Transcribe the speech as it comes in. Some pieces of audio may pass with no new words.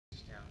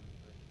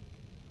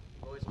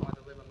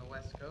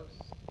West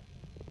Coast.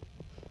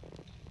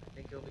 I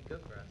think it'll be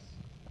good for us.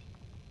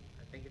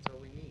 I think it's what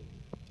we need.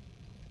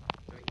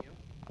 Don't you?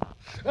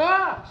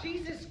 Ah!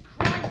 Jesus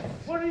Christ!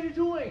 What are you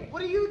doing?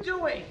 What are you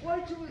doing?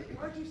 Why'd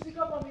you sneak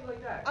up on me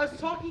like that? I was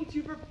talking to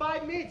you for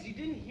 5 minutes. You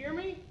didn't hear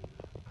me?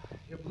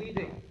 You're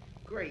bleeding.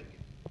 Great.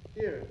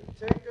 Here,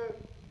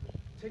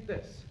 take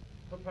this.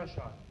 Put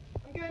pressure on.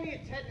 I'm gonna need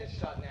a tetanus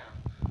shot now.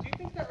 Do you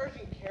think the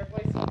urgent care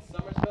place in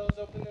Somersville is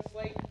open this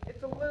late?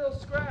 It's a little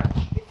scratch.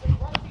 It's a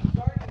rusty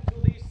gardening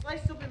tool that you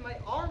sliced open my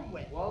arm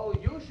with. Well,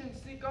 you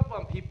shouldn't sneak up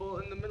on people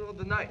in the middle of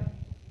the night.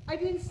 I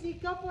didn't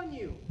sneak up on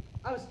you.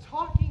 I was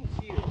talking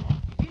to you.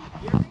 You didn't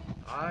hear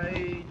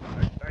me?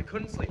 I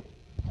couldn't sleep.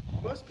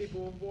 Most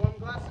people with warm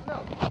glass of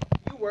milk.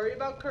 You worry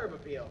about curb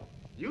appeal.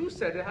 You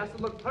said it has to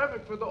look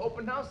perfect for the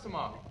open house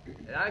tomorrow,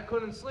 and I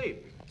couldn't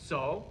sleep.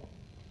 So?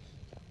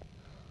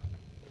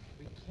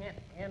 We can't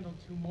handle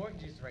 2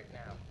 mortgages right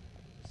now,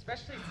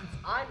 especially since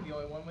I'm the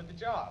only one with the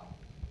job.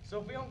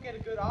 So if we don't get a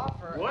good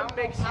offer, What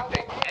makes you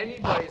think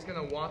anybody's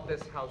gonna want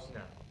this house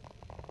now?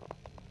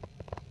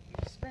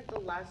 You've spent the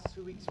last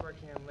 2 weeks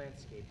working on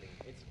landscaping.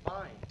 It's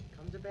fine.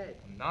 Come to bed.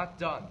 I'm not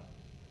done.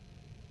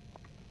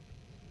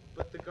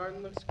 But the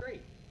garden looks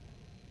great.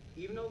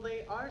 Even though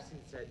Leigh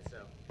Arson said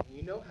so.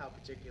 You know how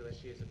particular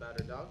she is about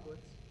her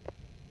dogwoods.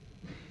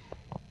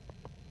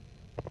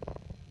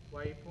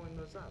 Why are you pulling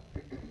those up? I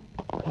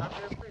thought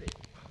they were pretty.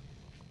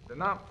 They're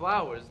not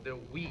flowers, they're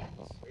weeds.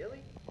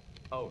 Really?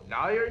 Oh,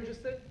 now you're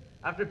interested?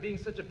 After being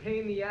such a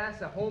pain in the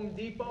ass at Home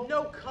Depot?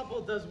 No couple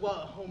does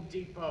well at Home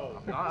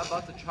Depot. I'm not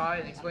about to try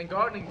and explain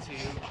gardening to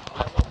you.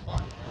 I will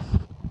find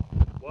this.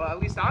 Well, at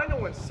least I know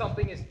when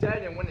something is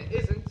dead and when it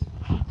isn't.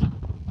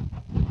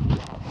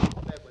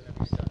 Bed whenever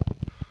you're done.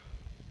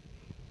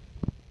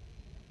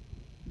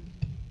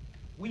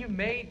 We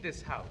made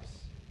this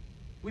house.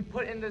 We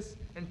put in this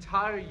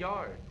entire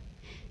yard.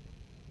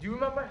 Do you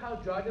remember how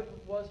dry it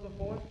was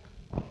before?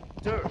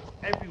 Dirt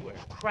everywhere,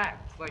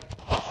 cracked, like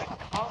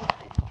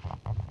concrete.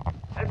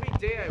 Every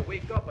day I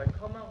wake up, I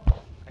come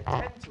out, I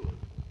tend to it.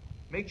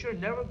 Make sure it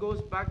never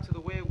goes back to the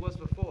way it was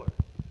before.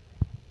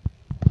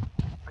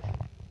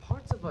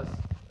 Parts of us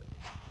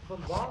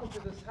belong to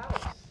this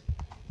house.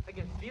 I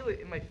can feel it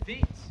in my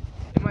feet,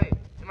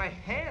 in my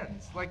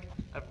hands, like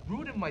I've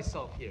rooted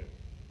myself here.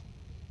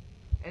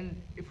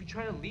 And if we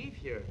try to leave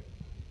here,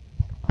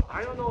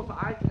 I don't know if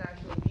I can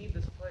actually leave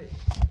this place.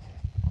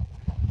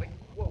 Like,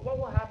 what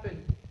will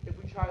happen if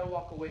we try to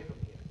walk away from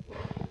here?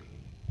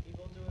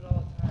 People do it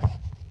all the time.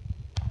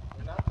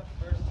 We're not the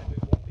first and we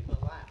won't be the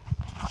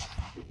last.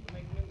 We'll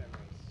make new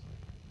memories.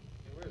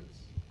 New roots.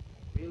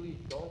 Really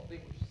don't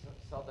think we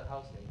should sell the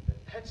house, Nathan.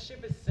 That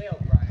ship has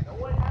sailed, Brian. No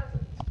one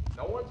hasn't.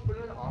 No one's put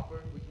in an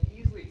offer. We can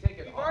easily take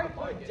it We've off already the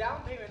put a market.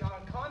 down payment on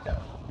a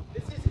condo.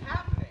 This is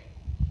happening.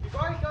 We've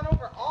already gone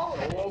over all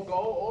of it. We'll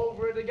go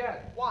over it again.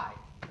 Why?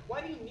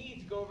 Why do you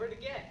need to go over it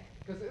again?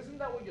 Because isn't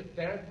that what your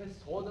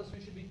therapist told us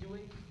we should be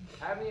doing?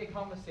 Having a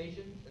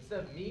conversation instead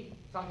of me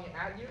talking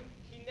at you?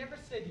 He never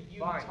said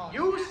you Fine. talk.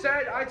 You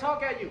said I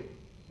talk at you.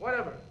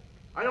 Whatever.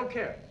 I don't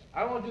care.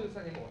 I don't want to do this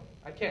anymore.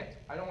 I can't.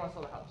 I don't want to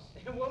sell the house.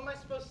 And what am I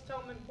supposed to tell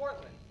him in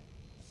Portland?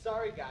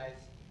 Sorry, guys.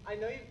 I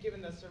know you've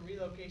given us a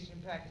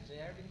relocation package and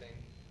everything,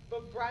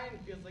 but Brian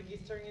feels like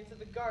he's turning into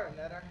the garden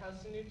at our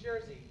house in New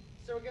Jersey.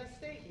 So we're gonna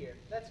stay here.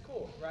 That's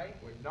cool, right?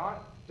 We're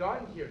not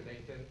done here,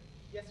 Nathan.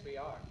 Yes, we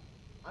are.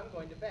 I'm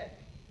going to bed.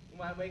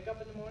 When I wake up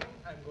in the morning,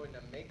 I'm going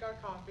to make our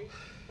coffee.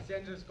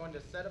 Sandra's going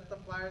to set up the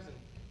flyers and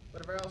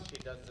whatever else she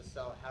does to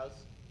sell a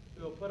house.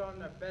 We will put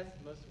on our best,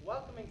 most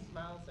welcoming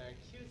smiles and our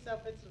cute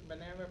outfits with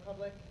Banana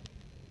Republic,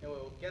 and we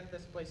will get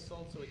this place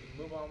sold so we can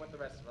move on with the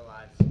rest of our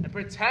lives. And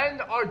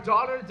pretend our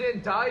daughter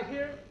didn't die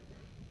here?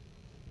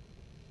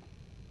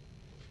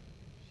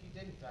 She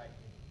didn't die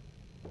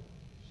here.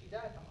 She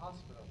died at the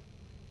hospital.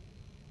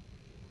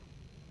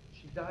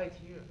 She died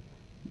here.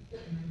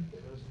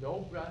 There was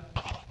no breath,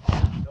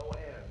 no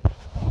air,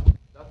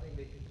 nothing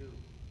they could do.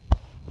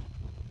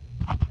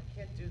 I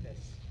can't do this.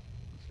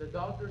 The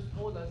doctors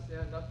told us it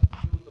had nothing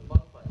to do with the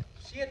blood fight.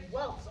 She had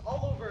welts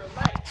all over her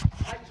leg.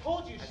 I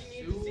told you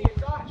she needed to see a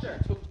doctor.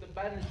 She took the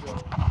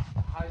Benadryl,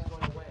 the hives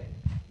went away.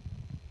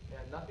 It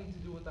had nothing to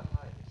do with the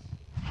hives.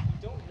 You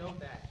don't know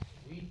that.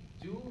 We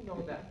do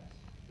know that.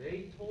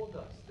 They told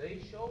us. They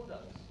showed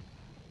us.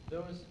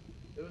 There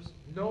was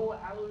no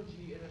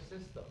allergy in her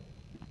system.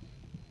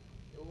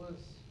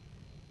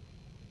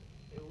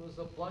 It was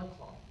a blood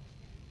clot.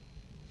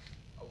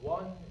 A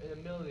 1 in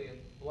a million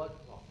blood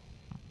clot.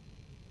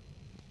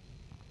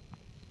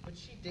 But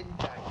she didn't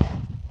die here.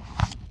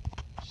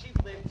 She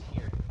lived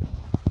here.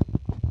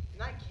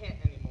 And I can't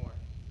anymore.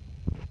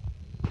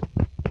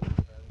 Then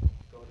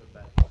go to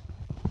bed.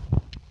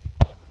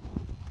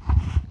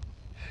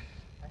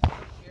 I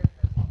still hear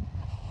her.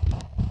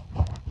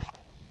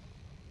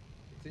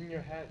 It's in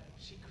your head.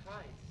 She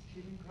cries.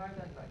 She didn't cry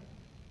that night.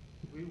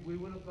 We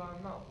would have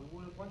gone out. We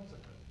would have went to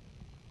her.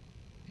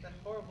 That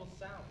horrible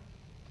sound.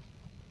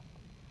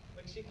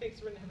 Like she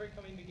thinks we're never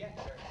coming to get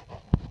her.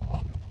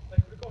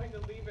 Like we're going to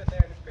leave her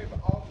there in the crib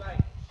all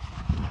night.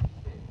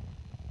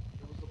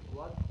 It was a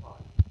blood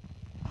clot.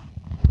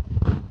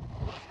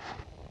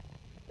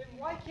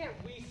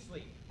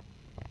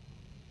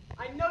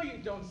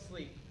 don't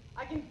sleep.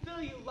 I can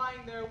feel you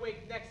lying there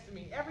awake next to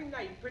me every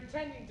night,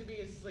 pretending to be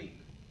asleep.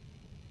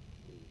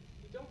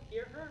 You don't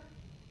hear her?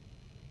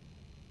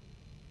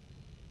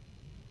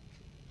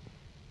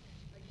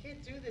 I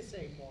can't do this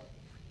anymore.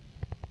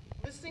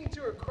 Listening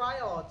to her cry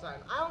all the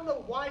time. I don't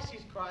know why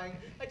she's crying.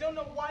 I don't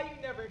know why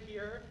you never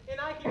hear her, and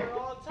I hear her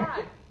all the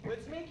time. But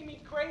it's making me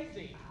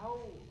crazy.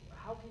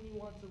 How can you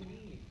want to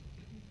leave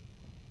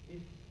if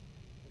you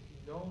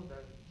know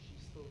that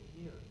she's still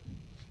here?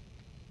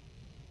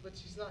 But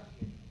she's not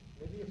here.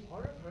 Maybe a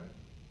part of her.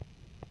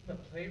 In the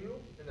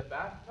playroom, in the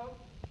bathtub,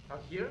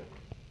 out here.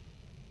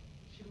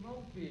 She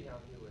loved being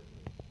out here with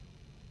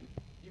me.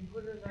 You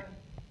put her in that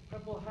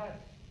purple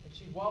hat, and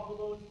she'd wobble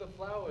over to the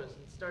flowers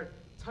and start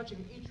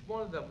touching each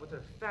one of them with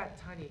her fat,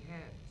 tiny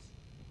hands.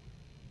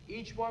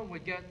 Each one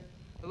would get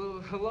a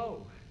little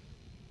hello.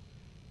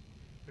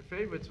 Her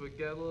favorites would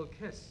get a little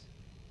kiss.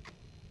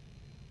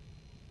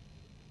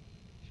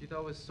 She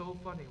thought it was so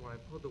funny when I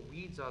pulled the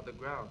weeds out of the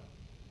ground,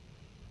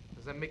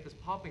 because I make this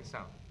popping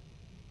sound,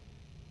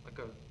 like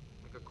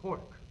a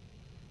cork.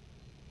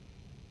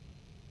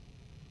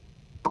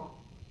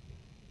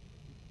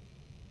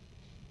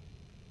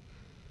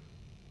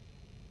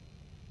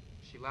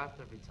 She laughed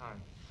every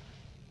time.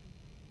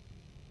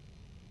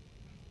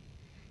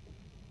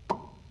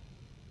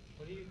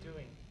 What are you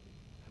doing?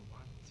 I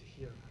wanted to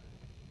hear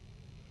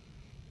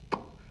her.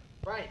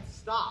 Brian,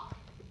 stop.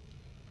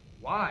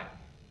 Why?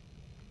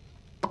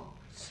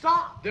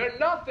 Stop! They're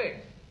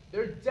nothing.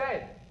 They're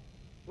dead.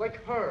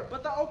 Like her.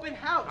 But the open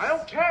house. I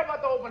don't care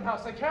about the open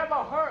house. I care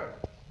about her.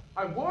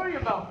 I worry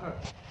about her.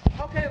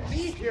 How can I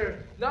leave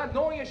here not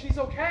knowing if she's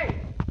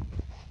okay?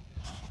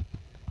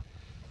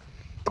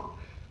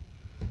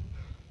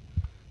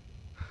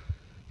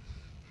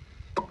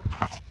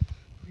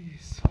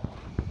 Please.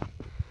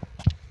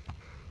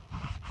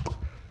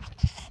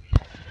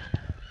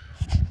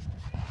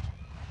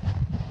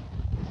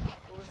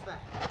 What was that?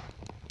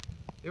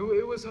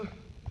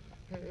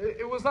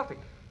 It was nothing.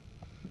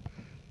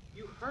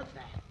 You heard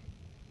that.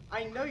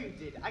 I know you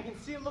did. I can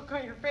see the look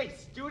on your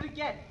face. Do it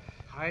again.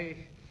 I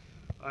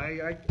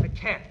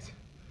can't.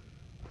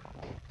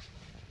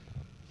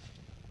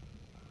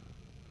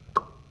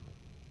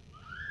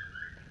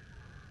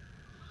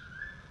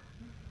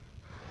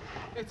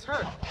 It's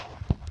her.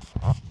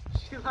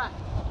 She laughed.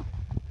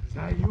 Is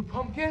that you,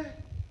 Pumpkin?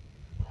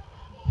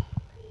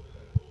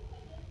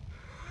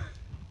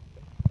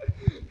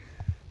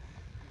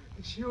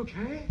 Is she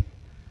okay?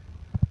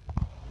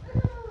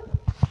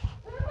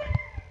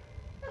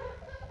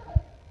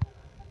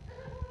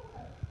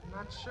 I'm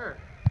not sure.